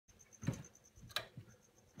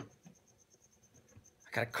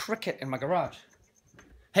I got a cricket in my garage.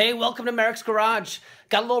 Hey, welcome to Merricks Garage.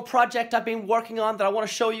 Got a little project I've been working on that I want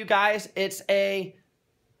to show you guys. It's a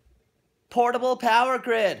portable power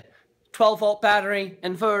grid. 12-volt battery,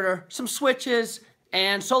 inverter, some switches,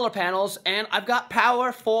 and solar panels. And I've got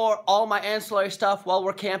power for all my ancillary stuff while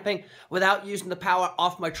we're camping without using the power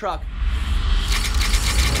off my truck.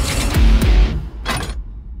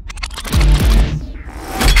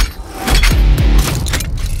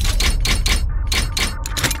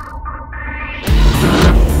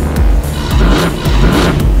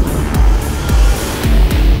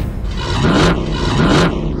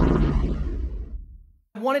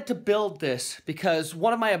 I wanted to build this because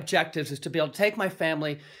one of my objectives is to be able to take my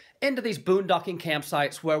family into these boondocking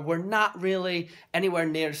campsites where we're not really anywhere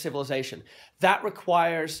near civilization. That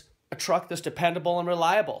requires a truck that's dependable and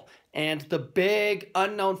reliable. And the big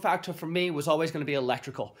unknown factor for me was always going to be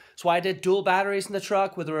electrical. So I did dual batteries in the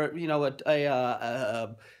truck with what do you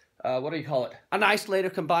call it? An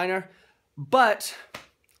isolator combiner. But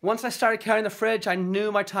once I started carrying the fridge, I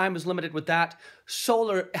knew my time was limited with that.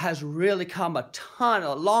 Solar has really come a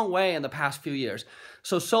long way in the past few years.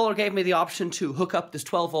 So solar gave me the option to hook up this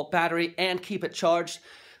 12-volt battery and keep it charged.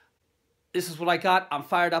 This is what I got. I'm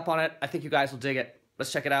fired up on it. I think you guys will dig it.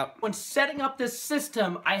 Let's check it out. When setting up this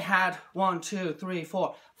system, I had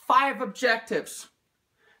 5 objectives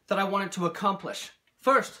that I wanted to accomplish.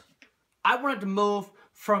 First, I wanted to move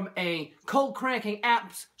from a cold cranking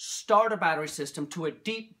amps starter battery system to a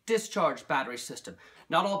deep discharge battery system.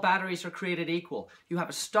 Not all batteries are created equal. You have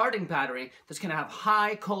a starting battery that's going to have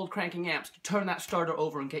high cold cranking amps to turn that starter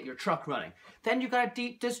over and get your truck running. Then you've got a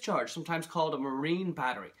deep discharge, sometimes called a marine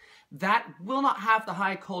battery. That will not have the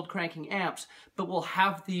high cold cranking amps, but will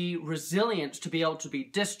have the resilience to be able to be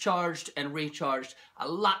discharged and recharged a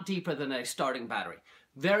lot deeper than a starting battery.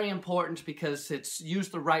 Very important because it's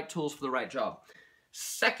used the right tools for the right job.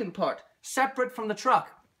 Second part, separate from the truck.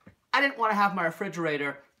 I didn't want to have my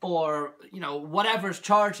refrigerator or, whatever's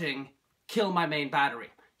charging kill my main battery.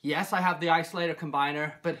 Yes, I have the isolator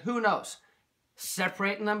combiner, but who knows?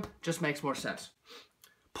 Separating them just makes more sense.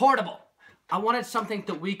 Portable. I wanted something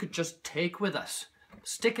that we could just take with us.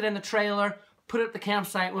 Stick it in the trailer, put it at the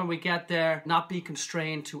campsite when we get there, not be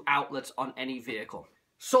constrained to outlets on any vehicle.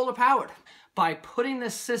 Solar powered. By putting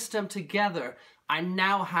this system together, I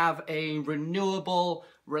now have a renewable,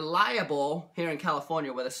 reliable, here in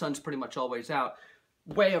California where the sun's pretty much always out,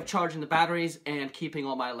 way of charging the batteries and keeping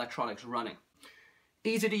all my electronics running.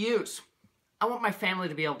 Easy to use. I want my family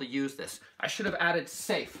to be able to use this. I should have added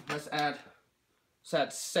safe. Let's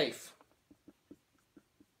add safe.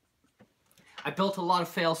 I built a lot of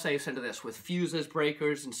fail-safes into this with fuses,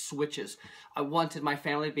 breakers, and switches. I wanted my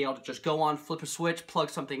family to be able to just go on, flip a switch,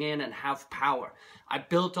 plug something in, and have power. I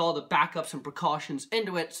built all the backups and precautions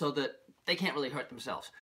into it so that they can't really hurt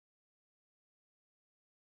themselves.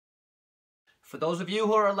 For those of you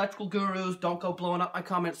who are electrical gurus, don't go blowing up my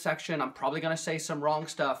comment section. I'm probably going to say some wrong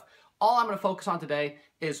stuff. All I'm going to focus on today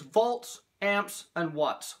is volts, amps, and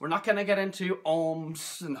watts. We're not going to get into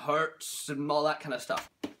ohms and hertz and all that kind of stuff.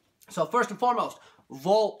 So first and foremost,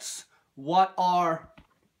 volts. What are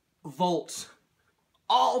volts?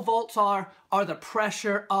 All volts are the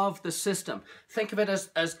pressure of the system. Think of it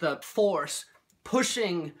as the force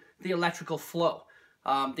pushing the electrical flow.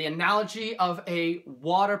 The analogy of a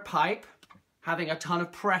water pipe having a ton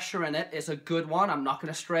of pressure in it is a good one. I'm not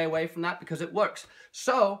going to stray away from that because it works.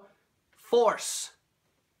 So, force,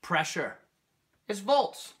 pressure is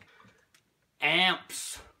volts.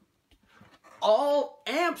 Amps. All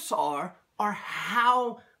amps are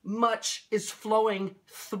how much is flowing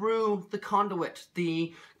through the conduit,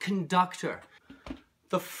 the conductor.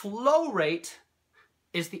 The flow rate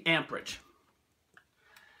is the amperage.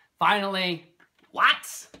 Finally,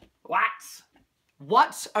 watts.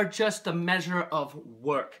 Watts are just a measure of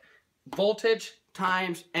work. Voltage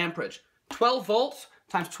times amperage. 12 volts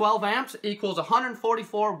times 12 amps equals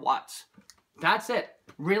 144 watts. That's it.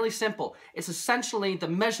 Really simple. It's essentially the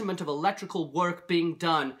measurement of electrical work being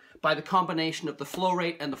done by the combination of the flow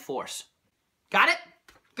rate and the force. Got it?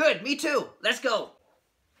 Good, me too. Let's go.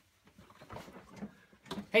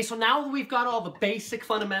 Hey, so now that we've got all the basic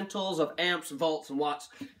fundamentals of amps, volts, and watts,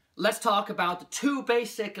 let's talk about the two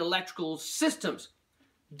basic electrical systems,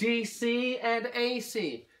 DC and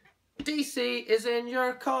AC. DC is in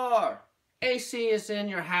your car. AC is in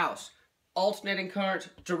your house. Alternating current,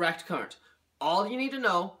 direct current. All you need to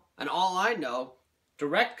know, and all I know,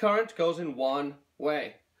 direct current goes in one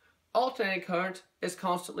way. Alternating current is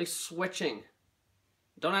constantly switching.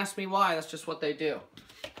 Don't ask me why, that's just what they do.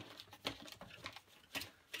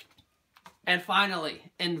 And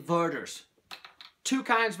finally, inverters. Two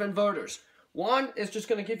kinds of inverters. One is just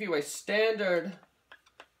going to give you a standard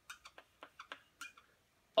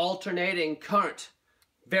alternating current.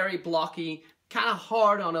 Very blocky, kind of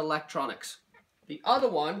hard on electronics. The other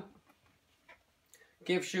one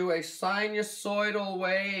gives you a sinusoidal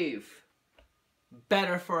wave.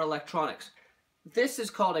 Better for electronics. This is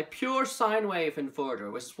called a pure sine wave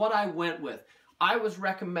inverter, which is what I went with. I was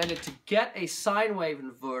recommended to get a sine wave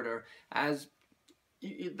inverter as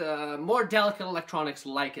the more delicate electronics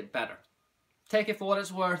like it better. Take it for what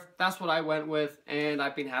it's worth. That's what I went with, and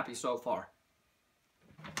I've been happy so far.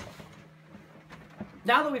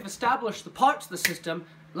 Now that we've established the parts of the system,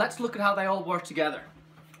 let's look at how they all work together.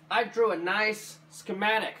 I drew a nice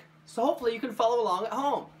schematic, so hopefully you can follow along at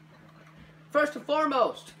home. First and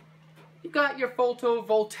foremost, you've got your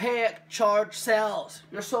photovoltaic charged cells,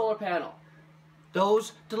 your solar panel.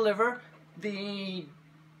 Those deliver the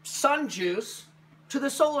sun juice to the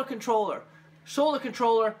solar controller. Solar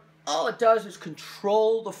controller, all it does is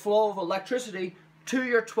control the flow of electricity to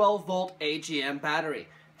your 12-volt AGM battery.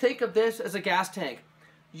 Think of this as a gas tank.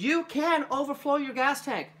 You can overflow your gas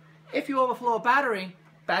tank. If you overflow a battery,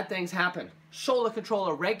 bad things happen. Solar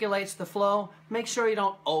controller regulates the flow. Make sure you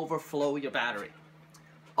don't overflow your battery.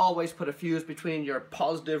 Always put a fuse between your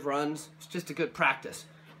positive runs. It's just a good practice.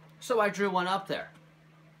 So I drew one up there.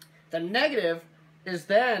 The negative is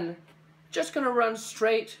then just going to run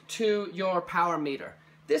straight to your power meter.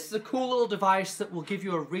 This is a cool little device that will give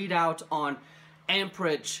you a readout on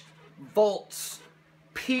amperage, volts,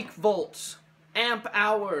 peak volts, amp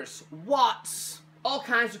hours, watts, all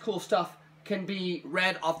kinds of cool stuff can be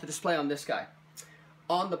read off the display on this guy.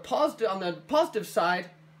 On the positive side,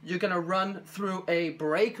 you're going to run through a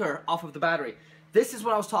breaker off of the battery. This is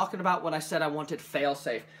what I was talking about when I said I wanted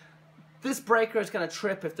fail-safe. This breaker is going to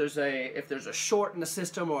trip if there's a short in the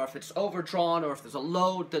system, or if it's overdrawn, or if there's a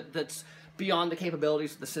load that's beyond the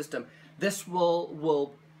capabilities of the system. This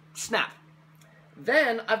will snap.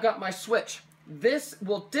 Then I've got my switch. This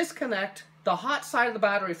will disconnect the hot side of the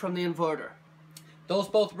battery from the inverter. Those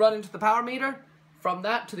both run into the power meter, from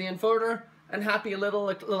that to the inverter, and happy little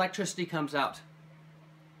electricity comes out.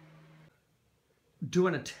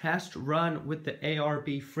 Doing a test run with the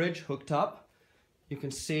ARB fridge hooked up. You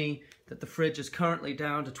can see that the fridge is currently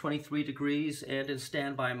down to 23 degrees and in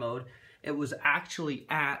standby mode. It was actually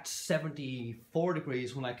at 74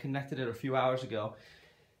 degrees when I connected it a few hours ago.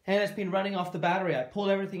 And it's been running off the battery. I pulled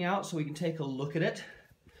everything out so we can take a look at it.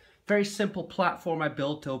 Very simple platform I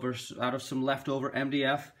built out of some leftover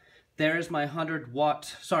MDF. There's my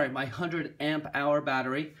 100 amp hour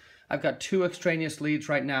battery. I've got two extraneous leads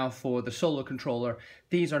right now for the solar controller.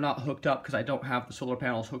 These are not hooked up because I don't have the solar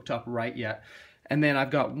panels hooked up right yet. And then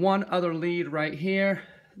I've got one other lead right here.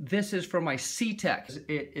 This is for my C-Tech.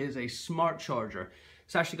 It is a smart charger.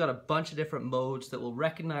 It's actually got a bunch of different modes that will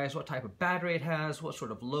recognize what type of battery it has, what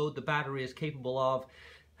sort of load the battery is capable of,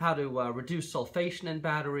 how to reduce sulfation in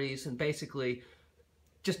batteries, and basically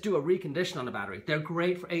just do a recondition on the battery. They're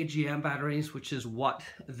great for AGM batteries, which is what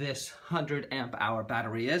this 100 amp hour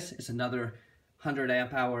battery is. It's another 100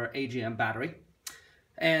 amp hour AGM battery.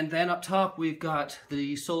 And then up top we've got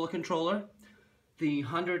the solar controller, the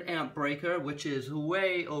 100 amp breaker, which is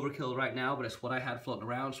way overkill right now, but it's what I had floating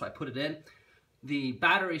around, so I put it in. The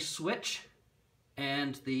battery switch,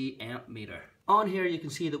 and the amp meter. On here you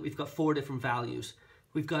can see that we've got 4 different values.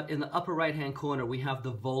 We've got in the upper right hand corner, we have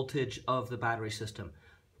the voltage of the battery system.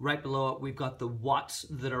 Right below it, we've got the watts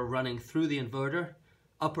that are running through the inverter.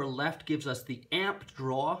 Upper left gives us the amp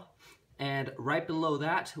draw. And right below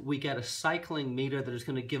that, we get a cycling meter that is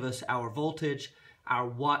going to give us our voltage, our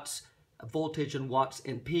watts, voltage and watts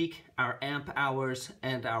in peak, our amp hours,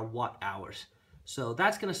 and our watt hours. So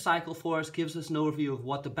that's going to cycle for us, gives us an overview of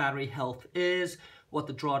what the battery health is, what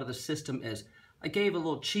the draw to the system is. I gave a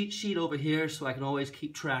little cheat sheet over here so I can always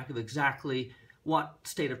keep track of exactly what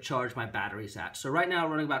state of charge my battery's at. So right now I'm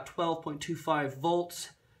running about 12.25 volts,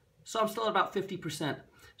 so I'm still at about 50%.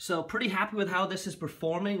 So pretty happy with how this is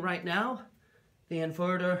performing right now. The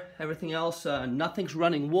inverter, everything else, nothing's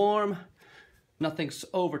running warm, nothing's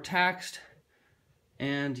overtaxed,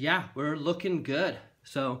 and yeah, we're looking good.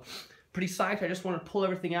 So pretty psyched. I just want to pull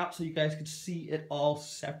everything out so you guys could see it all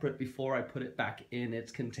separate before I put it back in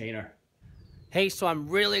its container. Hey, so I'm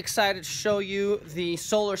really excited to show you the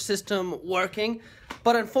solar system working,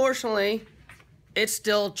 but unfortunately, it's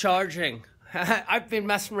still charging. I've been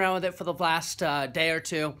messing around with it for the last day or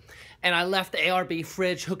two, and I left the ARB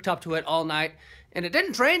fridge hooked up to it all night, and it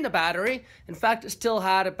didn't drain the battery. In fact, it still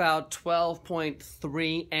had about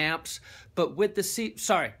 12.3 amps, but with the it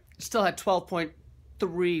still had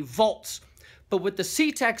 12.3 volts. But with the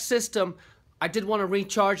C-Tech system, I did want to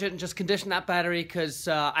recharge it and just condition that battery because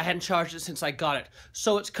I hadn't charged it since I got it.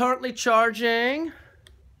 So it's currently charging.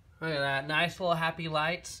 Look at that, nice little happy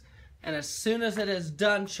lights. And as soon as it is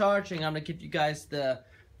done charging, I'm going to give you guys the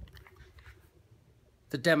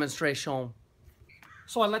demonstration.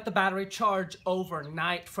 So I let the battery charge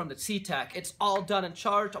overnight from the C-Tech. It's all done and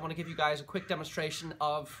charged. I want to give you guys a quick demonstration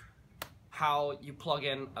of how you plug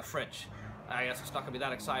in a fridge. I guess it's not going to be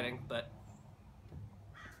that exciting, but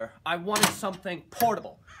I wanted something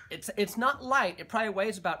portable. It's not light. It probably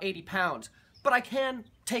weighs about 80 pounds, but I can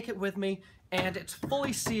take it with me, and it's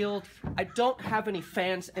fully sealed. I don't have any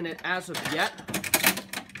fans in it as of yet.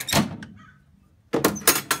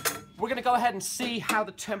 We're gonna go ahead and see how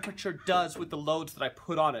the temperature does with the loads that I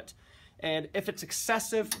put on it. And if it's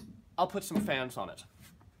excessive, I'll put some fans on it.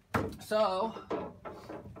 So,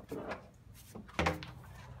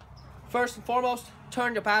 first and foremost,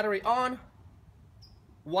 turn your battery on.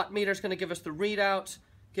 Watt meter is going to give us the readout,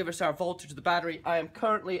 give us our voltage of the battery. I am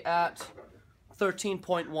currently at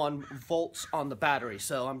 13.1 volts on the battery,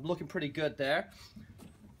 so I'm looking pretty good there.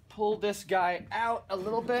 Pull this guy out a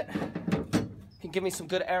little bit. Can give me some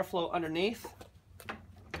good airflow underneath.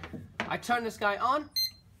 I turn this guy on.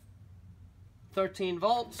 13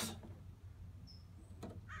 volts.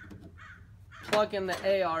 Plug in the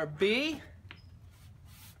ARB.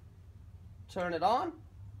 Turn it on.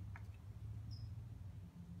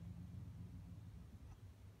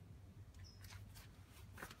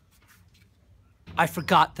 I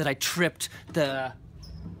forgot that I tripped the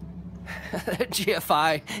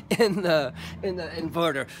GFI in the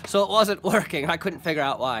inverter, so it wasn't working. I couldn't figure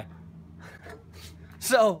out why.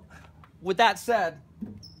 So, with that said,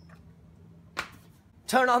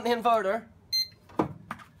 turn on the inverter.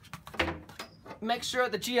 Make sure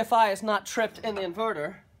the GFI is not tripped in the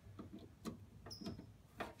inverter.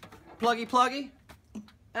 Pluggy pluggy,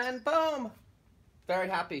 and boom! Very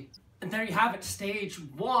happy. And there you have it, stage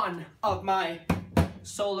 1 of my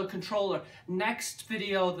solar controller. Next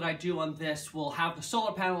video that I do on this will have the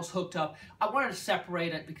solar panels hooked up. I wanted to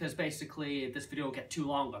separate it because basically this video will get too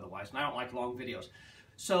long otherwise, and I don't like long videos.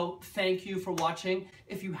 So thank you for watching.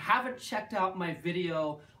 If you haven't checked out my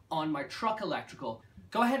video on my truck electrical,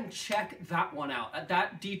 go ahead and check that one out.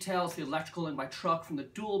 That details the electrical in my truck, from the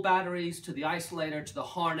dual batteries to the isolator to the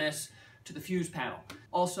harness to the fuse panel.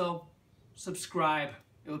 Also, subscribe.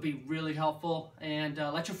 It would be really helpful, and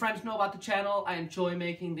let your friends know about the channel. I enjoy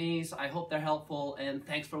making these. I hope they're helpful, and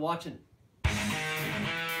thanks for watching.